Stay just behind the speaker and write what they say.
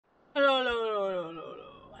Hello.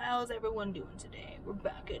 How's everyone doing today? We're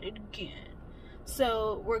back at it again.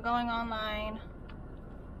 So we're going online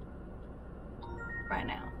right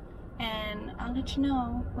now, and I'll let you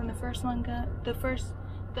know when the first one got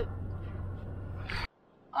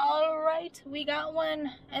all right, we got one,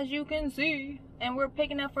 as you can see, and we're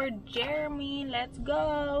picking up for Jeremy. Let's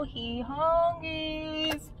go. He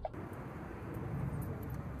hungies.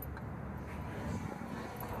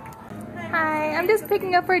 Hi, I'm just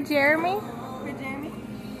picking up for Jeremy. For Jeremy?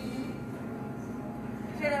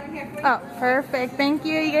 Straight over here for you. Oh, perfect. Thank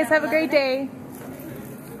you. You guys have a great day.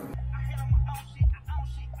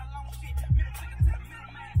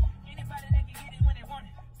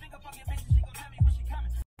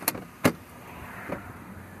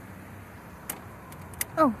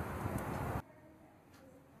 Oh.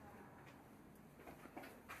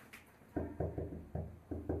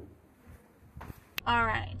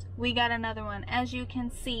 Alright, we got another one, as you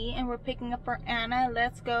can see, and we're picking up for Anna.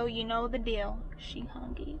 Let's go. You know the deal. She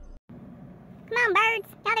hungies. Come on, birds.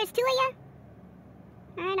 Now there's two of you.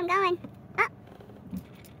 Alright, I'm going. Up.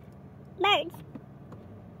 Birds.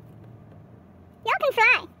 Y'all can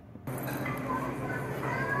fly.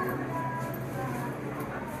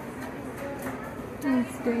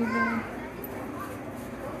 Thanks, David.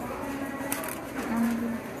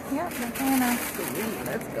 Yep, that's Anna. Sweet.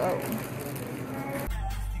 Let's go.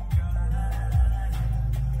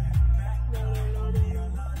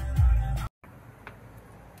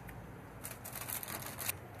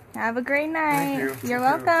 Have a great night. Thank you. You're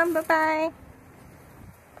welcome. Bye-bye.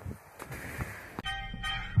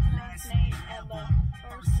 Last name ever,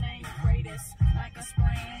 first name greatest, like a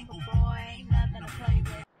spring boy, nothing to play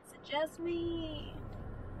with. Is it just me?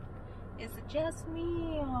 Is it just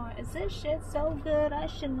me? Or is this shit so good I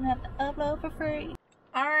shouldn't have to upload for free?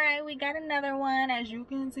 Alright, we got another one, as you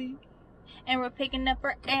can see. And we're picking up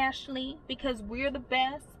for Ashley because we're the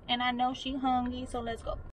best, and I know she hungry, so let's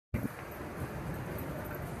go.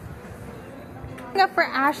 Up for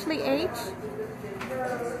Ashley H.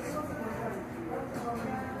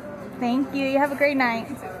 Thank you. You have a great night.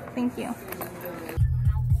 Thank you.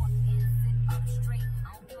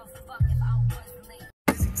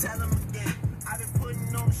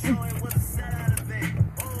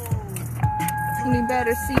 You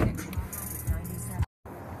better see it.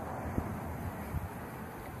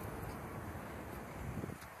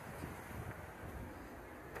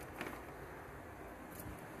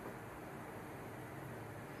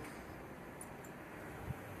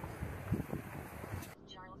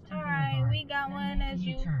 Alright, we got one, as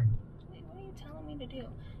you... Wait, what are you telling me to do?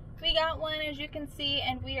 We got one, as you can see,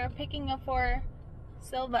 and we are picking up for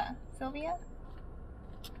Sylvia?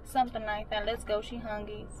 Something like that. Let's go. She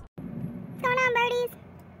hungies. What's going on, birdies?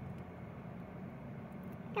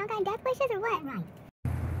 Y'all got death wishes or what? Right.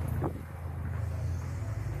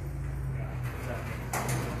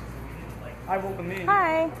 Hi, welcome in.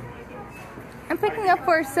 Hi. I'm picking up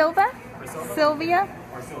for Sylvia? Sylvia?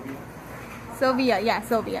 Or Sylvia. Sylvia, yeah,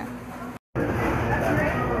 Sylvia.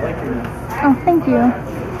 Oh, thank you.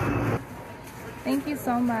 Thank you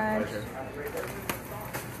so much.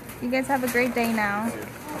 You guys have a great day now.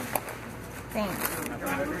 Thanks.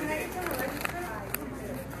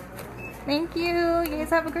 Thank you. You guys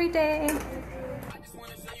have a great day.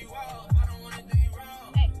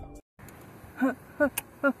 Hut. Oh,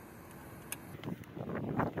 hi.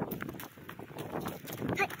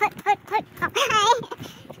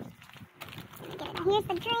 Here's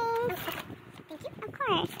the drink. Thank you. Of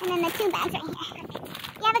course. And then the 2 bags right here.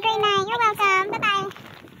 You have a great night. You're welcome. Bye-bye.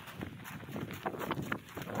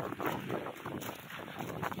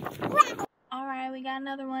 Alright, we got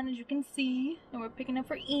another one, as you can see. And we're picking up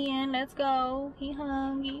for Ian. Let's go. He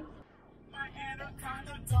hungry. My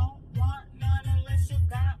anaconda don't want none unless you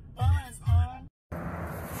got buns,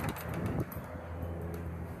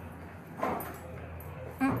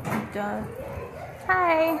 Duh.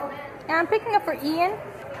 Hi. And I'm picking up for Ian.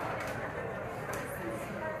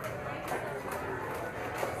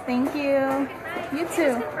 Thank you. You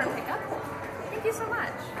too. Thank you so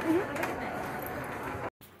much. Have a good night.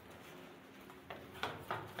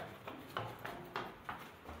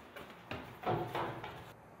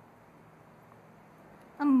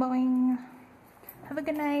 I'm going. Have a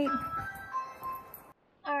good night.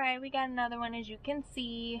 Alright, we got another one, as you can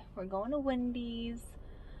see. We're going to Wendy's.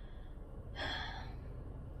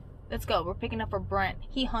 Let's go. We're picking up for Brent.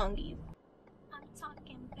 He hungies. I'm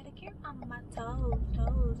talking pedicure on my toes.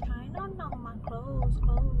 Trying on all my clothes.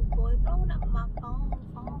 Boy, blowing up my phone.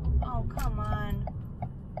 Oh, come on.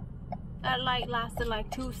 That light lasted like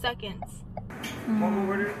 2 seconds. What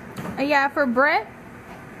order? Yeah, for Brett.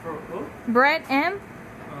 For who? Brett M.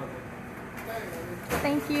 Oh, okay.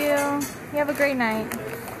 Thank you. You have a great night.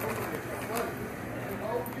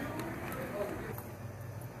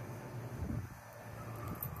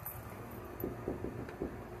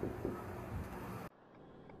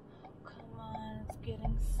 Come on, it's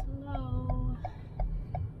getting slow.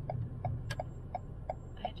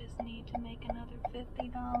 I just need to make another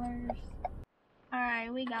 $50.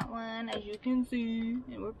 Alright, we got one, as you can see.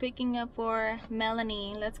 And we're picking up for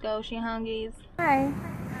Melanie. Let's go, she hungies. Hi.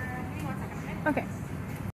 Okay.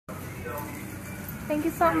 Thank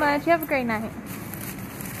you so much. You have a great night.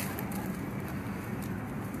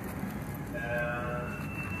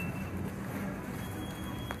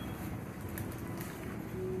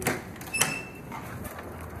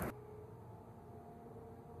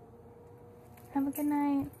 Have a good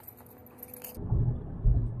night.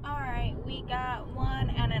 Alright, we got one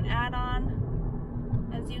and an add-on,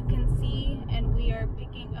 as you can see, and we are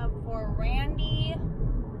picking up for Randy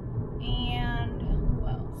and who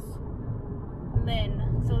else? Lynn.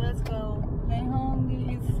 So let's go. My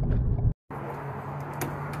homies.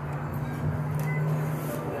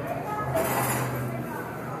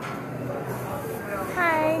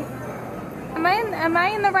 Hi. Am I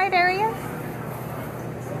in the right area?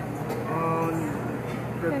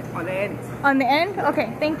 On the end. On the end?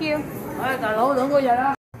 Okay, thank you.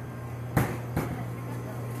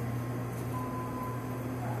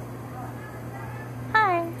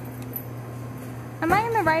 Hi. Am I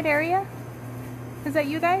in the right area? Is that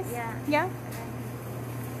you guys? Yeah. Yeah?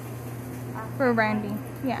 For Randy.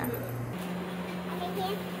 Yeah. Thank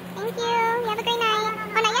you. Thank you. You have a great night.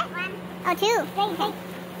 Oh, not yet? One. Oh, two. Okay.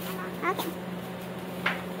 Okay.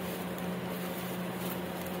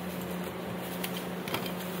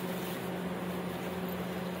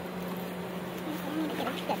 I need to get a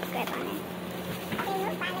good grip on it.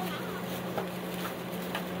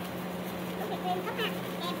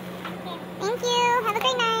 Thank you. Have a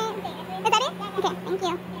great night. Is that it? Okay, thank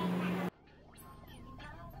you.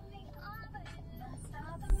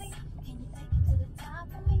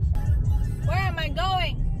 Where am I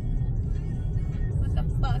going? What the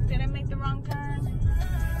fuck? Did I make the wrong turn?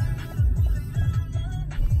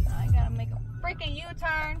 I gotta make a freaking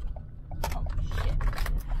U-turn. Oh shit.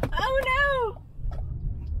 Oh no!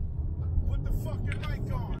 Put the fucking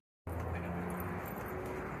mic on.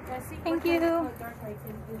 Thank you. You're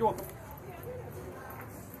welcome.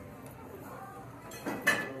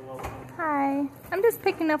 Hi. I'm just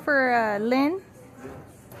picking up for Lynn.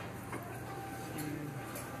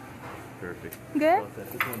 Perfect. Good?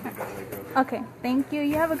 This one did that way, girl. Okay, thank you.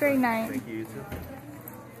 You have a great night. Thank you, you too.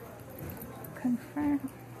 Confirm.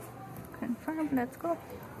 Confirm. Let's go.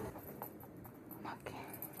 Okay.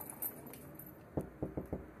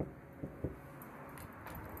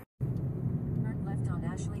 Turn left on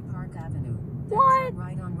Ashley Park Avenue. Then What? turn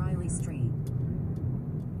right on Riley Street.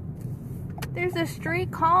 There's a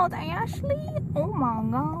street called Ashley? Oh my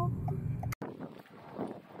god.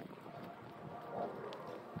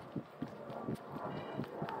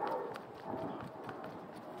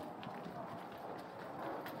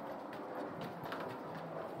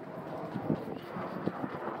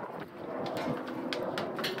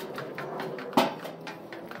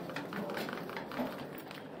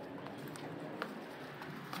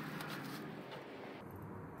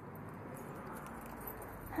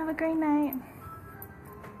 Have a great night.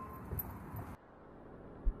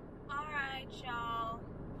 Alright, y'all.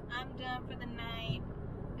 I'm done for the night.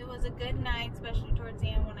 It was a good night, especially towards the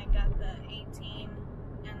end when I got the 18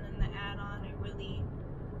 and then the add-on. It really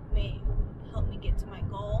helped me get to my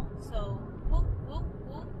goal. So, whoop, whoop,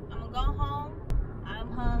 whoop. I'm gonna go home.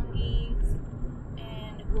 I'm hungry.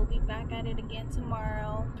 And we'll be back at it again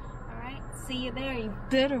tomorrow. Alright, see you there. You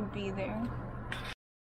better be there.